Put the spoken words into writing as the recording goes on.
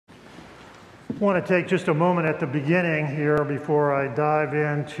I want to take just a moment at the beginning here before I dive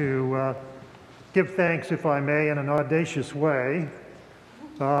in to give thanks, if I may, in an audacious way,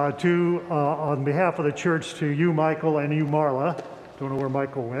 on behalf of the church to you, Michael, and you, Marla. Don't know where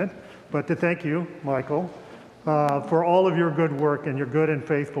Michael went, but to thank you, Michael, for all of your good work and your good and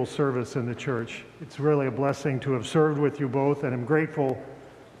faithful service in the church. It's really a blessing to have served with you both, and I'm grateful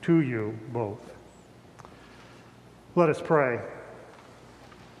to you both. Let us pray.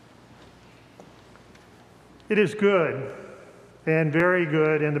 It is good and very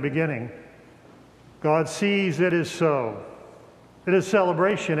good in the beginning. God sees it is so. It is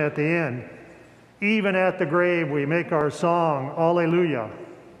celebration at the end. Even at the grave, we make our song, Alleluia.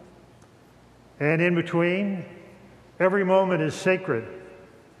 And in between, every moment is sacred.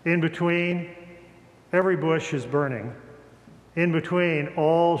 In between, every bush is burning. In between,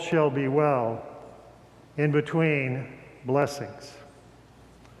 all shall be well. In between, blessings.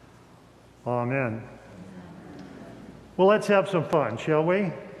 Amen. Well, let's have some fun, shall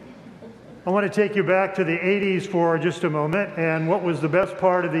we? I want to take you back to the 80s for just a moment. And what was the best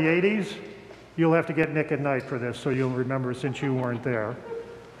part of the 80s? You'll have to get Nick at night for this, so you'll remember since you weren't there.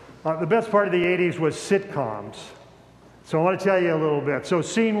 The best part of the 80s was sitcoms. So I want to tell you a little bit. So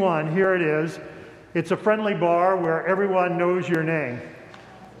scene one, here it is. It's a friendly bar where everyone knows your name.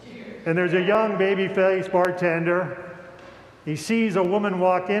 And there's a young baby-faced bartender. He sees a woman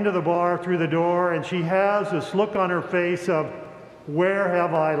walk into the bar through the door, and she has this look on her face of, where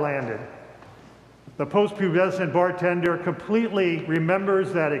have I landed? The post-pubescent bartender completely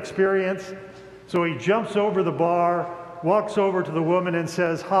remembers that experience, so he jumps over the bar, walks over to the woman and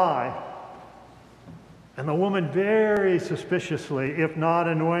says, hi. And the woman very suspiciously, if not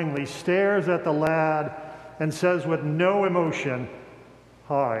annoyingly, stares at the lad and says with no emotion,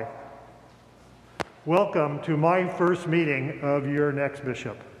 hi. Welcome to my first meeting of your next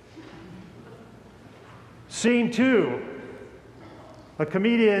bishop. Scene two, a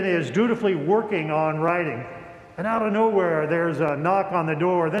comedian is dutifully working on writing, and out of nowhere there's a knock on the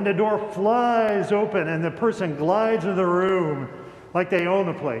door. Then the door flies open and the person glides into the room like they own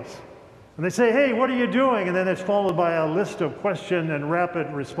the place. And they say, hey, what are you doing? And then it's followed by a list of question and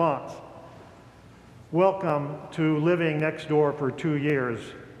rapid response. Welcome to living next door for 2 years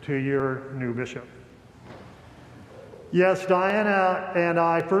to your new bishop. Yes, Diana and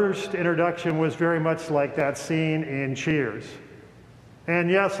I, first introduction was very much like that scene in Cheers. And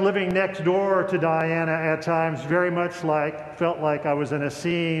yes, living next door to Diana at times very much felt like I was in a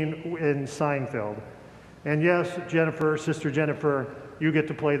scene in Seinfeld. And yes, Jennifer, Sister Jennifer, you get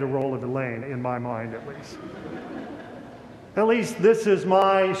to play the role of Elaine, in my mind at least. At least this is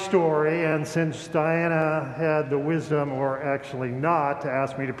my story, and since Diana had the wisdom, or actually not, to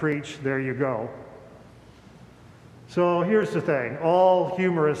ask me to preach, there you go. So here's the thing, all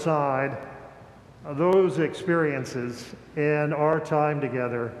humor aside, those experiences and our time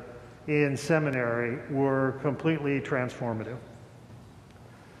together in seminary were completely transformative.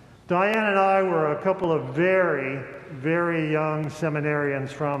 Diane and I were a couple of very, very young seminarians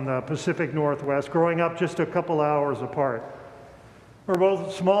from the Pacific Northwest, growing up just a couple hours apart. We're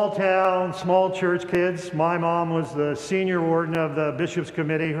both small town, small church kids. My mom was the senior warden of the Bishop's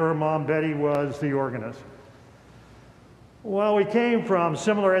Committee. Her mom, Betty, was the organist. Well, we came from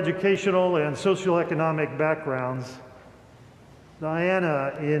similar educational and socio-economic backgrounds.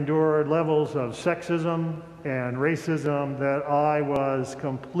 Diana endured levels of sexism and racism that I was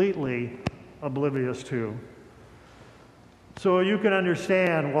completely oblivious to. So you can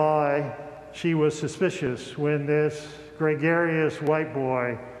understand why she was suspicious when this gregarious white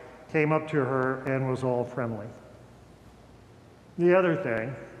boy came up to her and was all friendly. The other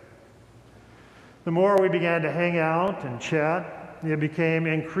thing, the more we began to hang out and chat, it became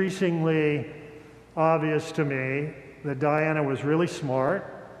increasingly obvious to me that Diana was really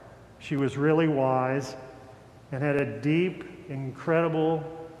smart, she was really wise, and had a deep, incredible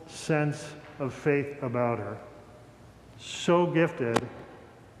sense of faith about her. So gifted,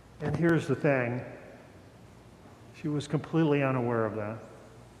 and here's the thing, she was completely unaware of that.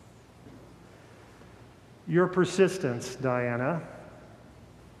 Your persistence, Diana,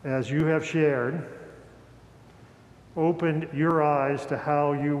 as you have shared, opened your eyes to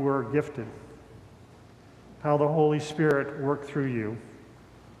how you were gifted, how the Holy Spirit worked through you.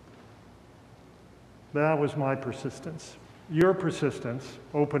 That was my persistence. Your persistence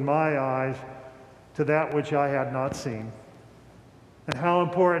opened my eyes to that which I had not seen, and how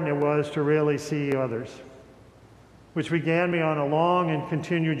important it was to really see others, which began me on a long and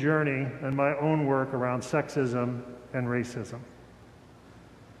continued journey in my own work around sexism and racism.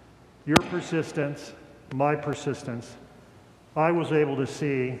 Your persistence, my persistence, I was able to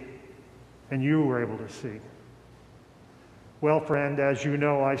see and you were able to see. Well, friend, as you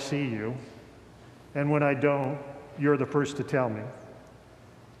know, I see you, and when I don't, you're the first to tell me.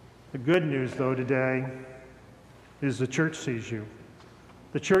 The good news, though, today is the church sees you.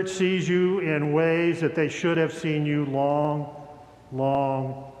 The church sees you in ways that they should have seen you long,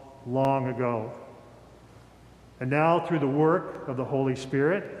 long, long ago. And now, through the work of the Holy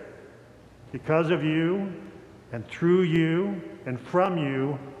Spirit, because of you, and through you, and from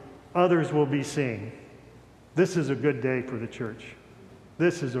you, others will be seen. This is a good day for the church.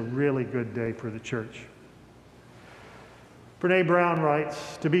 This is a really good day for the church. Brene Brown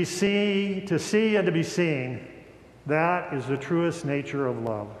writes, to see and to be seen, that is the truest nature of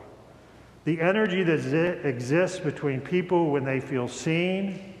love. The energy that exists between people when they feel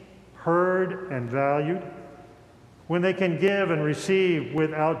seen, heard, and valued, when they can give and receive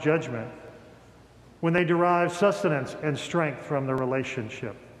without judgment, when they derive sustenance and strength from the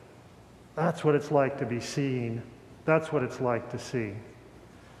relationship. That's what it's like to be seen. That's what it's like to see.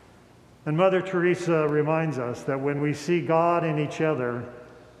 And Mother Teresa reminds us that when we see God in each other,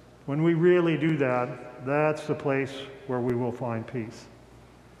 when we really do that, that's the place where we will find peace.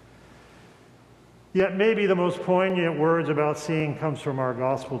 Yet maybe the most poignant words about seeing comes from our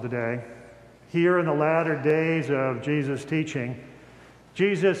gospel today. Here in the latter days of Jesus' teaching,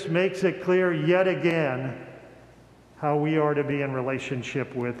 Jesus makes it clear yet again how we are to be in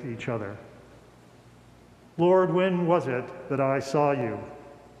relationship with each other. Lord, when was it that I saw you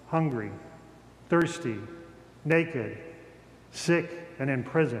hungry, thirsty, naked, sick, and in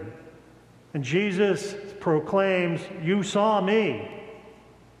prison? And Jesus proclaims, you saw me.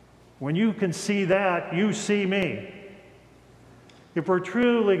 When you can see that, you see me. If we're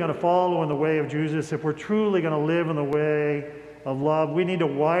truly going to follow in the way of Jesus, if we're truly going to live in the way of love, we need to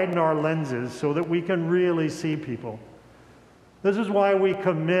widen our lenses so that we can really see people. This is why we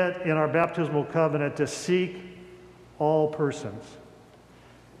commit in our baptismal covenant to seek all persons.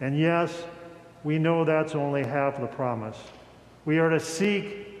 And yes, we know that's only half the promise. We are to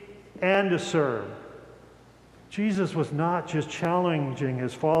seek and to serve. Jesus was not just challenging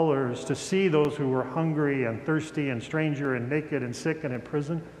his followers to see those who were hungry and thirsty and stranger and naked and sick and in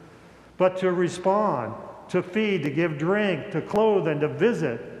prison, but to respond, to feed, to give drink, to clothe, and to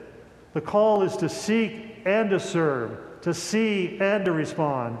visit. The call is to seek and to serve, to see and to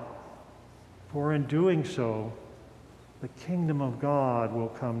respond. For in doing so, the kingdom of God will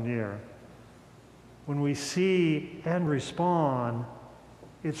come near. When we see and respond,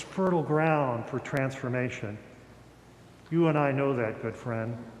 it's fertile ground for transformation. You and I know that, good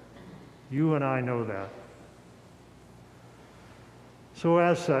friend. You and I know that. So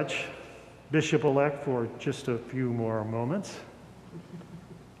as such, Bishop-elect, for just a few more moments,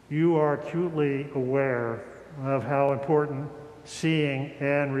 you are acutely aware of how important seeing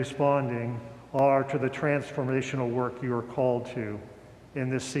and responding are to the transformational work you are called to in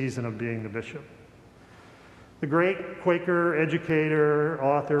this season of being the bishop. The great Quaker educator,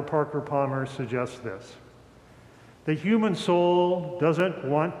 author Parker Palmer suggests this. The human soul doesn't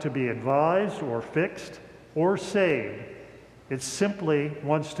want to be advised or fixed or saved. It simply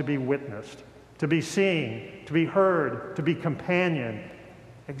wants to be witnessed, to be seen, to be heard, to be companioned,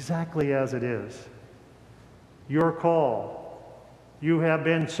 exactly as it is. Your call, you have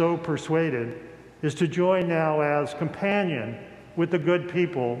been so persuaded, is to join now as companion with the good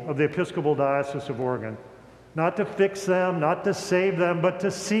people of the Episcopal Diocese of Oregon. Not to fix them, not to save them, but to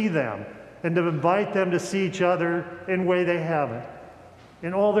see them and to invite them to see each other in a way they haven't,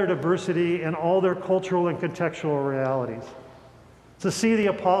 in all their diversity and all their cultural and contextual realities. To see the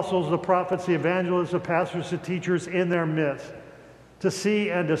apostles, the prophets, the evangelists, the pastors, the teachers in their midst. To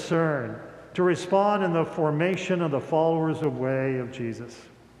see and discern. To respond in the formation of the followers of the way of Jesus.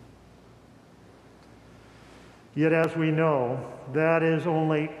 Yet as we know, that is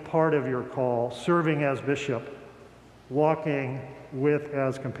only part of your call, serving as bishop, walking with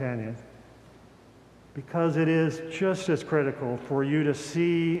as companion. Because it is just as critical for you to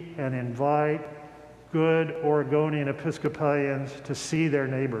see and invite good Oregonian Episcopalians to see their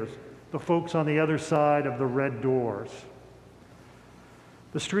neighbors, the folks on the other side of the red doors.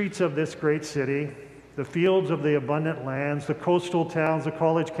 The streets of this great city, the fields of the abundant lands, the coastal towns, the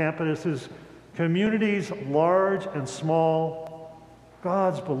college campuses, communities large and small,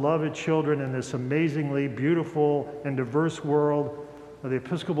 God's beloved children in this amazingly beautiful and diverse world of the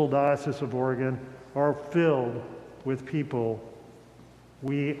Episcopal Diocese of Oregon are filled with people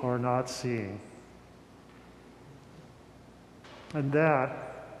we are not seeing. And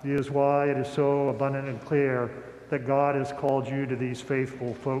that is why it is so abundant and clear that God has called you to these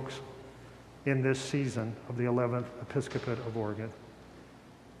faithful folks in this season of the 11th Episcopate of Oregon.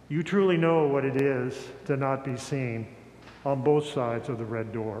 You truly know what it is to not be seen on both sides of the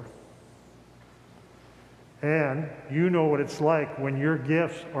red door. And you know what it's like when your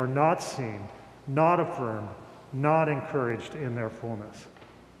gifts are not seen, not affirmed, not encouraged in their fullness.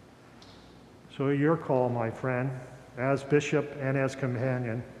 So your call, my friend, as bishop and as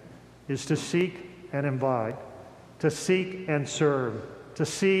companion, is to seek and invite, to seek and serve, to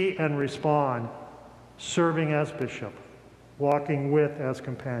see and respond, serving as bishop, walking with as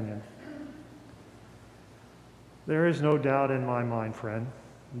companion. There is no doubt in my mind, friend,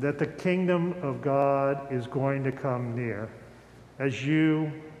 that the kingdom of God is going to come near as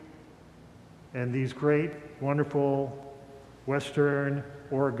you and these great, wonderful Western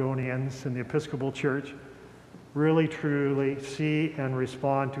Oregonians in the Episcopal Church really truly see and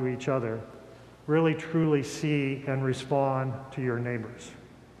respond to each other, really truly see and respond to your neighbors.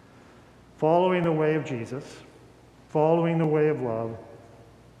 Following the way of Jesus, following the way of love,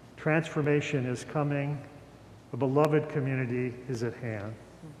 transformation is coming. A beloved community is at hand.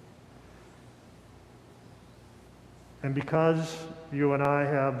 And because you and I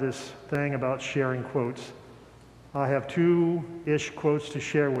have this thing about sharing quotes, I have two-ish quotes to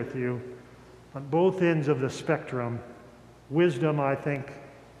share with you. On both ends of the spectrum, wisdom, I think,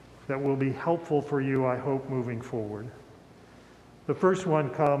 that will be helpful for you, I hope, moving forward. The first one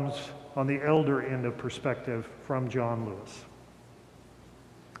comes on the elder end of perspective from John Lewis.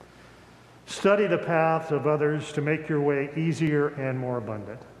 Study the paths of others to make your way easier and more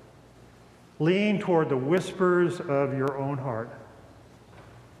abundant. Lean toward the whispers of your own heart.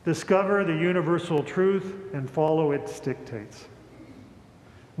 Discover the universal truth and follow its dictates.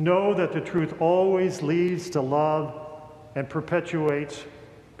 Know that the truth always leads to love and perpetuates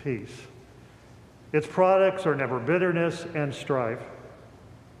peace. Its products are never bitterness and strife.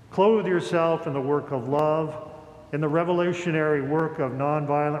 Clothe yourself in the work of love, in the revolutionary work of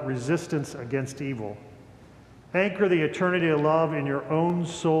nonviolent resistance against evil. Anchor the eternity of love in your own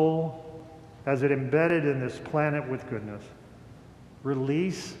soul as it embedded in this planet with goodness.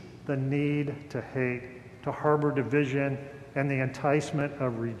 Release the need to hate, to harbor division, and the enticement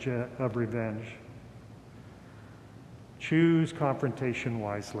of revenge. Choose confrontation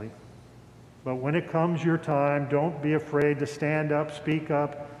wisely. But when it comes your time, don't be afraid to stand up,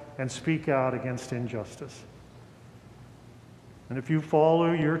 and speak out against injustice. And if you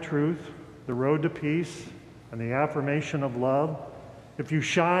follow your truth, the road to peace, and the affirmation of love, if you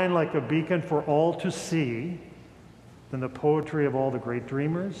shine like a beacon for all to see, then the poetry of all the great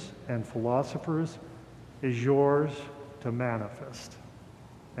dreamers and philosophers is yours to manifest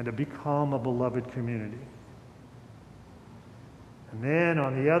and to become a beloved community. And then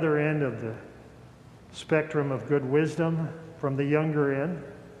on the other end of the spectrum of good wisdom, from the younger end,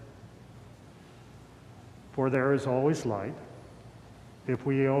 for there is always light, if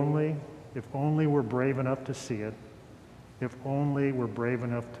only we're brave enough to see it, if only we're brave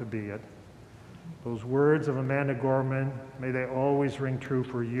enough to be it. Those words of Amanda Gorman, may they always ring true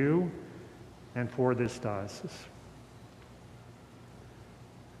for you and for this diocese.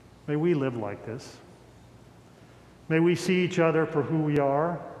 May we live like this. May we see each other for who we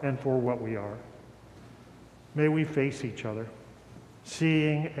are and for what we are. May we face each other,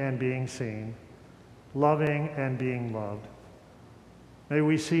 seeing and being seen, loving and being loved. May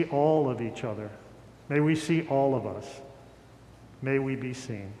we see all of each other. May we see all of us. May we be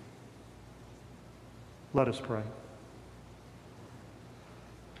seen. Let us pray.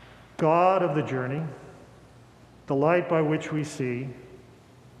 God of the journey, the light by which we see,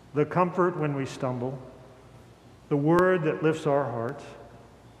 the comfort when we stumble, the word that lifts our hearts,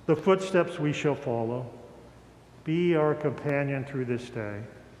 the footsteps we shall follow, be our companion through this day.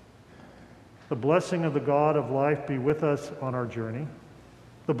 The blessing of the God of life be with us on our journey.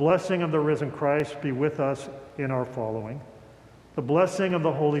 The blessing of the risen Christ be with us in our following. The blessing of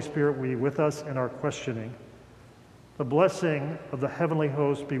the Holy Spirit be with us in our questioning. The blessing of the heavenly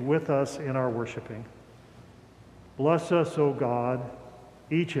host be with us in our worshiping. Bless us, O God,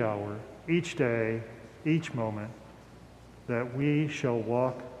 each hour, each day, each moment, that we shall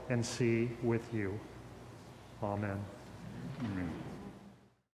walk and see with you. Amen. Amen.